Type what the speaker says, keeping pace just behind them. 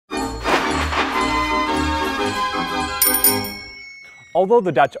Although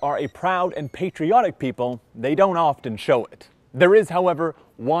the Dutch are a proud and patriotic people, they don't often show it. There is, however,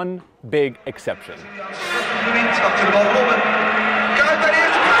 one big exception.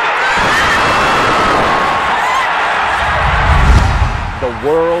 The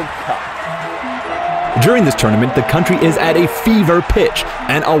World Cup. During this tournament, the country is at a fever pitch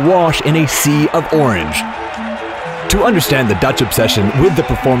and awash in a sea of orange. To understand the Dutch obsession with the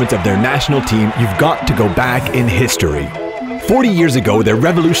performance of their national team, you've got to go back in history. 40 years ago, their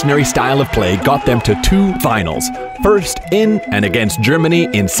revolutionary style of play got them to 2 finals. First in and against Germany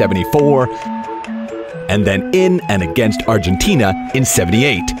in '74, and then in and against Argentina in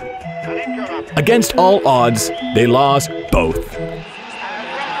 '78. Against all odds, they lost both.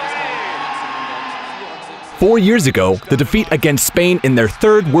 4 years ago, the defeat against Spain in their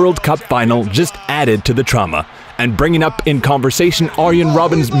 3rd World Cup final just added to the trauma. And bringing up in conversation Arjen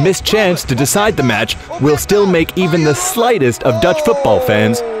Robben's missed chance to decide the match will still make even the slightest of Dutch football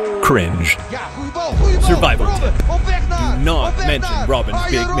fans cringe. Survival tip. Do not mention Robben's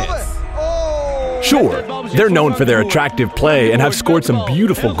big miss. Sure, they're known for their attractive play and have scored some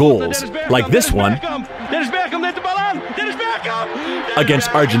beautiful goals, like this one against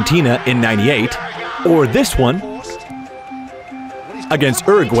Argentina in '98, or this one against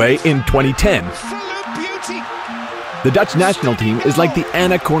Uruguay in 2010. The Dutch national team is like the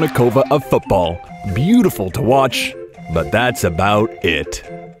Anna Kournikova of football. Beautiful to watch, but that's about it.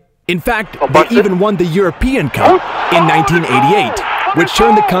 In fact, they even won the European Cup in 1988, which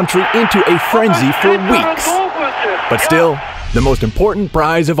turned the country into a frenzy for weeks. But still, the most important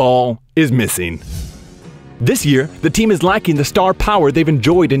prize of all is missing. This year, the team is lacking the star power they've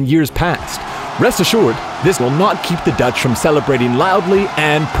enjoyed in years past. Rest assured, this will not keep the Dutch from celebrating loudly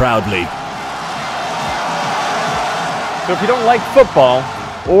and proudly. So if you don't like football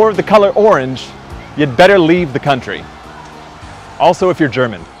or the color orange, you'd better leave the country. Also if you're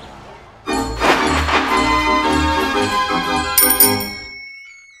German.